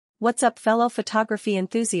What's up, fellow photography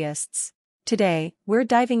enthusiasts? Today, we're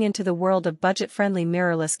diving into the world of budget-friendly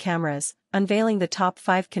mirrorless cameras, unveiling the top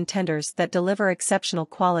 5 contenders that deliver exceptional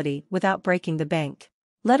quality without breaking the bank.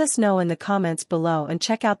 Let us know in the comments below and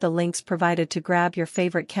check out the links provided to grab your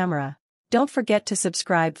favorite camera. Don't forget to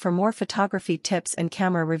subscribe for more photography tips and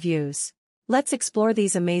camera reviews. Let's explore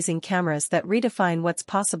these amazing cameras that redefine what's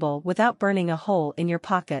possible without burning a hole in your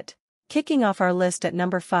pocket. Kicking off our list at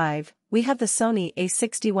number 5, we have the Sony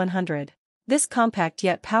A6100. This compact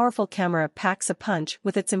yet powerful camera packs a punch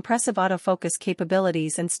with its impressive autofocus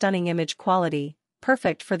capabilities and stunning image quality,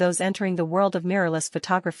 perfect for those entering the world of mirrorless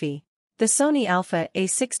photography. The Sony Alpha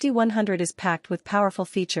A6100 is packed with powerful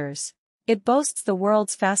features. It boasts the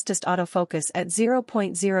world's fastest autofocus at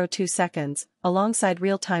 0.02 seconds, alongside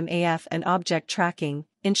real-time AF and object tracking,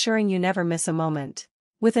 ensuring you never miss a moment.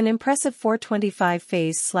 With an impressive 425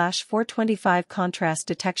 phase/425 contrast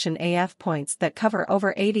detection AF points that cover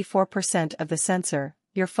over 84% of the sensor,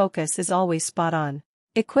 your focus is always spot on.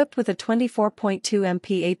 Equipped with a 24.2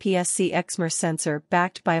 MP APS-C exmor sensor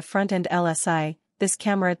backed by a front-end LSI, this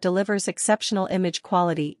camera delivers exceptional image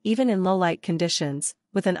quality even in low-light conditions,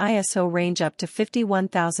 with an ISO range up to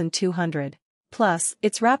 51,200. Plus,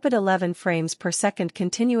 its rapid 11 frames per second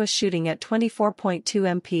continuous shooting at 24.2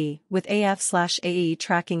 MP with AF/AE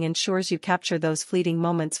tracking ensures you capture those fleeting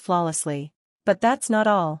moments flawlessly. But that's not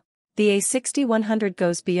all. The A6100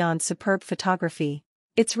 goes beyond superb photography.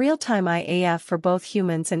 Its real-time AF for both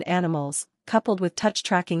humans and animals, coupled with touch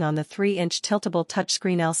tracking on the 3-inch tiltable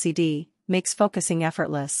touchscreen LCD, makes focusing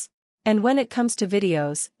effortless. And when it comes to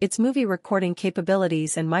videos, its movie recording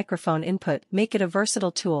capabilities and microphone input make it a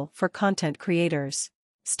versatile tool for content creators.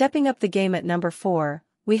 Stepping up the game at number 4,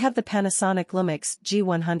 we have the Panasonic Lumix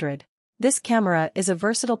G100. This camera is a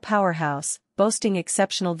versatile powerhouse, boasting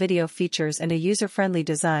exceptional video features and a user-friendly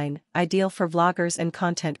design, ideal for vloggers and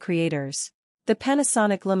content creators. The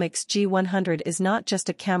Panasonic Lumix G100 is not just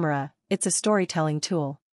a camera, it's a storytelling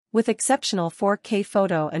tool. With exceptional 4K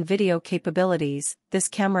photo and video capabilities, this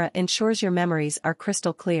camera ensures your memories are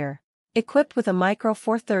crystal clear. Equipped with a Micro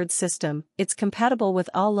Four Thirds system, it's compatible with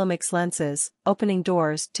all Lumix lenses, opening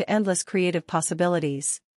doors to endless creative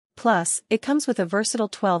possibilities. Plus, it comes with a versatile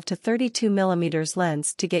 12 to 32mm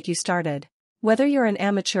lens to get you started. Whether you're an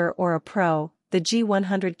amateur or a pro, the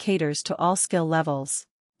G100 caters to all skill levels.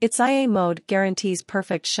 Its IA mode guarantees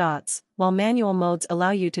perfect shots, while manual modes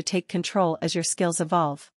allow you to take control as your skills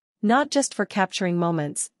evolve. Not just for capturing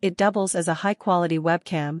moments, it doubles as a high-quality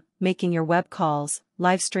webcam, making your web calls,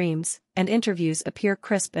 live streams, and interviews appear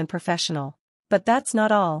crisp and professional. But that's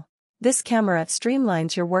not all. This camera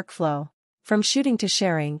streamlines your workflow. From shooting to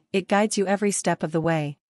sharing, it guides you every step of the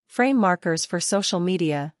way. Frame markers for social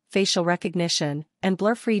media, facial recognition, and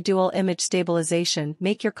blur-free dual image stabilization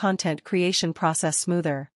make your content creation process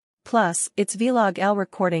smoother. Plus, its Vlog-L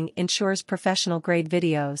recording ensures professional-grade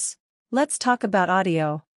videos. Let's talk about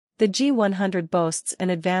audio. The G100 boasts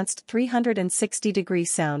an advanced 360-degree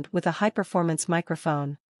sound with a high-performance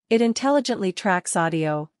microphone. It intelligently tracks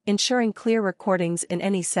audio, ensuring clear recordings in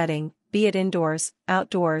any setting, be it indoors,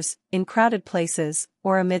 outdoors, in crowded places,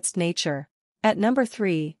 or amidst nature. At number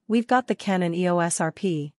 3, we've got the Canon EOS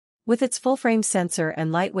RP. With its full-frame sensor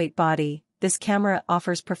and lightweight body, this camera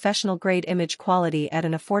offers professional-grade image quality at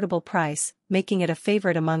an affordable price, making it a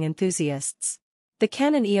favorite among enthusiasts. The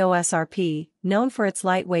Canon EOS RP, known for its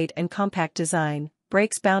lightweight and compact design,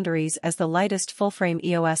 breaks boundaries as the lightest full-frame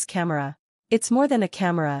EOS camera. It's more than a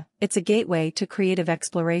camera, it's a gateway to creative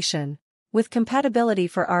exploration. With compatibility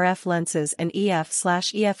for RF lenses and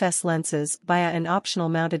EF/EFS lenses via an optional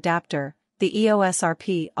mount adapter, the EOS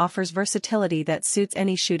RP offers versatility that suits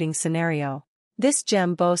any shooting scenario. This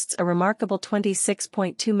gem boasts a remarkable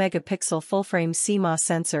 26.2-megapixel full-frame CMOS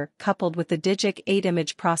sensor coupled with the Digic 8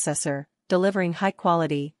 image processor, delivering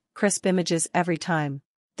high-quality, crisp images every time.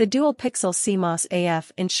 The dual-pixel CMOS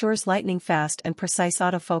AF ensures lightning-fast and precise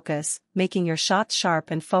autofocus, making your shots sharp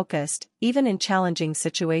and focused, even in challenging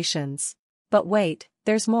situations. But wait,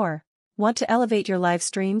 there's more. Want to elevate your live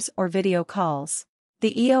streams or video calls?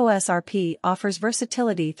 The EOS RP offers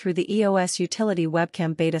versatility through the EOS Utility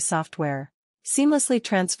Webcam Beta software. Seamlessly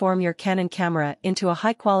transform your Canon camera into a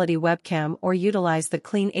high-quality webcam or utilize the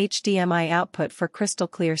clean HDMI output for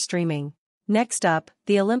crystal-clear streaming. Next up,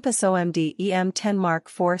 the Olympus OMD EM10 Mark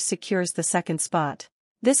IV secures the second spot.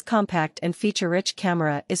 This compact and feature-rich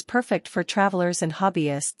camera is perfect for travelers and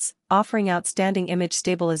hobbyists, offering outstanding image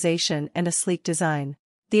stabilization and a sleek design.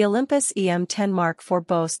 The Olympus EM10 Mark IV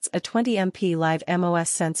boasts a 20 MP live MOS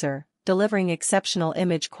sensor, delivering exceptional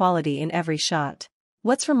image quality in every shot.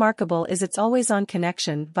 What's remarkable is its always-on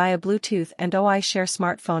connection via Bluetooth and OI Share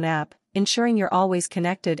smartphone app, ensuring you're always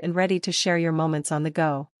connected and ready to share your moments on the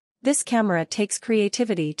go. This camera takes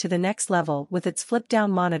creativity to the next level with its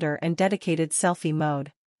flip-down monitor and dedicated selfie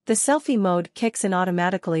mode. The selfie mode kicks in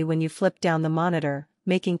automatically when you flip down the monitor,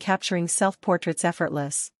 making capturing self-portraits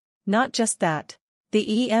effortless. Not just that. The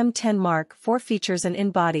EM10 Mark IV features an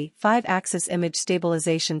in-body 5-axis image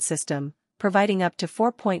stabilization system, providing up to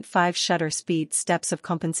 4.5 shutter speed steps of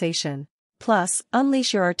compensation. Plus,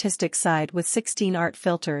 unleash your artistic side with 16 art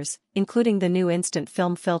filters, including the new instant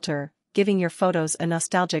film filter, giving your photos a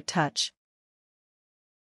nostalgic touch.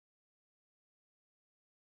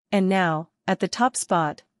 And now, at the top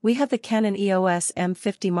spot, we have the Canon EOS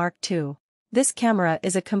M50 Mark II. This camera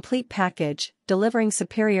is a complete package, delivering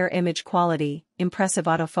superior image quality, impressive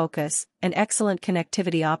autofocus, and excellent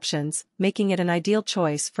connectivity options, making it an ideal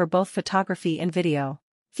choice for both photography and video.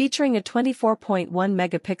 Featuring a 24.1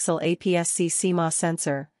 megapixel APS-C CMOS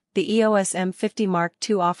sensor, the EOS M50 Mark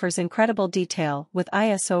II offers incredible detail with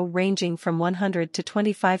ISO ranging from 100 to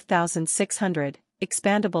 25,600,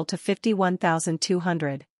 expandable to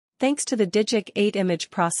 51,200. Thanks to the Digic 8 image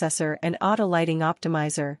processor and auto lighting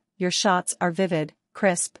optimizer, your shots are vivid,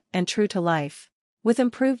 crisp, and true to life. With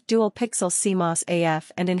improved dual-pixel CMOS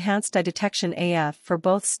AF and enhanced eye detection AF for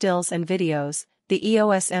both stills and videos, the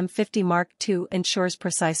EOS M50 Mark II ensures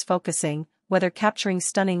precise focusing, whether capturing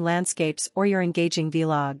stunning landscapes or your engaging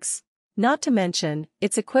vlogs. Not to mention,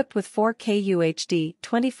 it's equipped with 4K UHD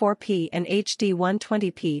 24p and HD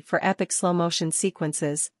 120p for epic slow-motion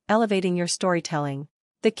sequences, elevating your storytelling.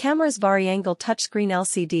 The camera's vari-angle touchscreen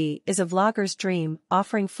LCD is a vlogger's dream,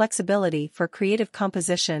 offering flexibility for creative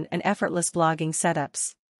composition and effortless vlogging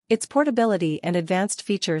setups. Its portability and advanced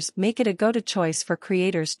features make it a go-to choice for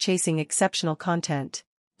creators chasing exceptional content.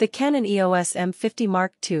 The Canon EOS M50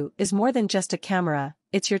 Mark II is more than just a camera,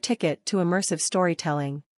 it's your ticket to immersive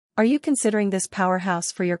storytelling. Are you considering this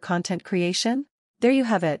powerhouse for your content creation? There you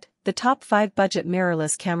have it, the top 5 budget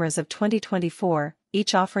mirrorless cameras of 2024,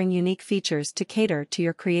 each offering unique features to cater to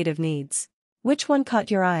your creative needs. Which one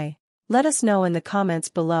caught your eye? Let us know in the comments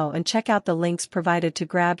below and check out the links provided to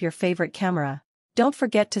grab your favorite camera. Don't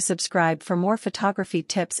forget to subscribe for more photography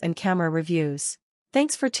tips and camera reviews.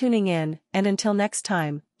 Thanks for tuning in, and until next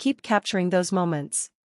time, keep capturing those moments.